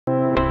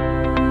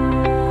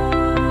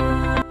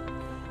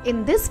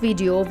In this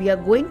video, we are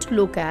going to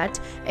look at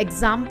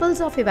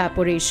examples of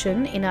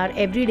evaporation in our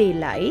everyday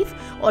life,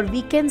 or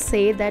we can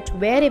say that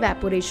where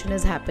evaporation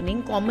is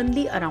happening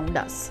commonly around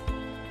us.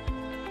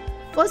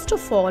 First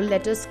of all,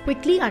 let us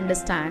quickly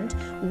understand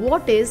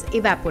what is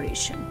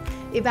evaporation.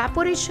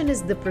 Evaporation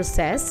is the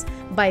process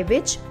by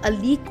which a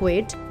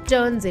liquid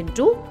turns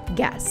into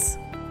gas.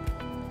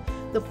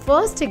 The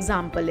first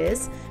example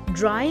is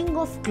drying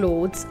of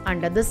clothes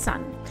under the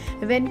sun.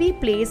 When we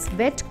place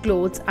wet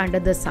clothes under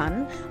the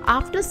sun,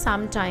 after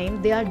some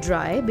time they are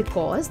dry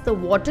because the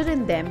water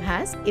in them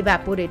has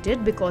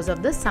evaporated because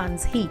of the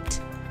sun's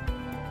heat.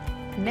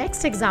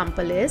 Next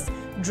example is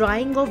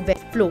drying of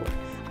wet floor.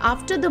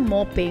 After the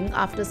mopping,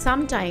 after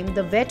some time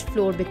the wet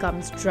floor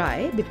becomes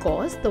dry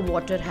because the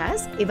water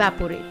has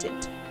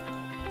evaporated.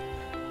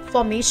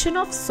 Formation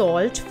of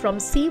salt from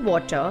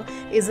seawater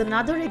is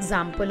another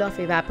example of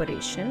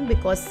evaporation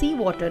because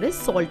seawater is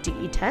salty,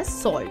 it has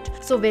salt.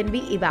 So when we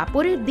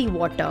evaporate the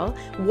water,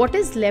 what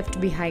is left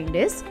behind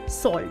is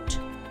salt.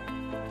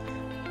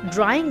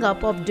 Drying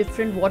up of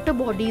different water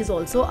bodies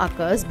also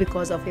occurs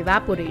because of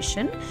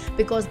evaporation,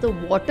 because the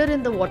water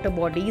in the water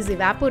bodies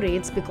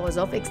evaporates because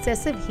of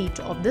excessive heat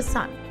of the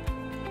sun.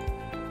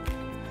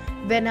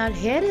 When our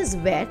hair is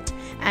wet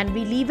and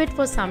we leave it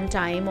for some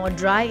time or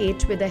dry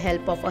it with the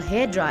help of a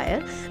hair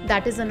dryer,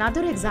 that is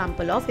another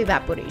example of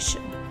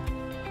evaporation.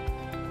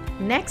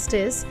 Next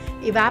is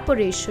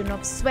evaporation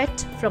of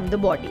sweat from the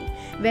body.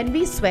 When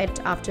we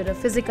sweat after a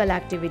physical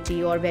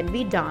activity or when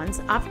we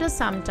dance, after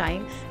some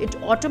time it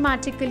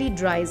automatically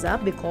dries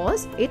up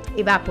because it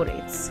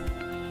evaporates.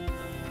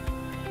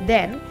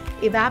 Then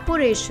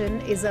evaporation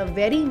is a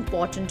very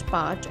important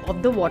part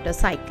of the water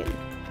cycle.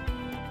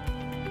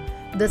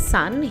 The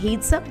sun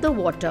heats up the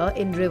water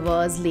in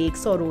rivers,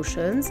 lakes or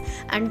oceans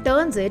and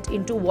turns it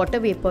into water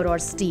vapor or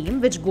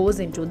steam which goes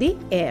into the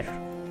air.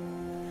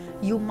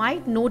 You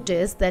might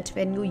notice that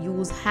when you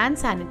use hand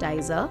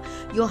sanitizer,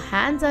 your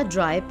hands are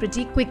dry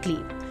pretty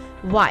quickly.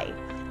 Why?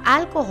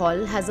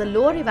 Alcohol has a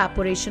lower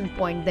evaporation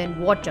point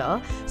than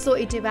water, so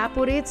it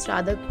evaporates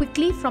rather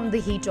quickly from the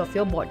heat of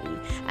your body,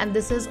 and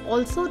this is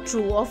also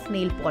true of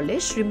nail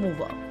polish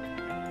remover.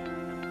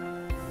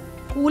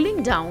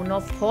 Cooling down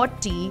of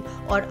hot tea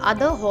or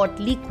other hot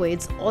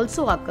liquids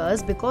also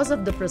occurs because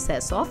of the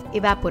process of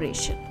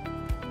evaporation.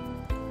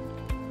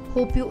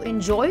 Hope you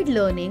enjoyed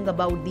learning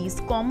about these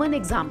common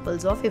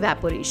examples of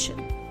evaporation.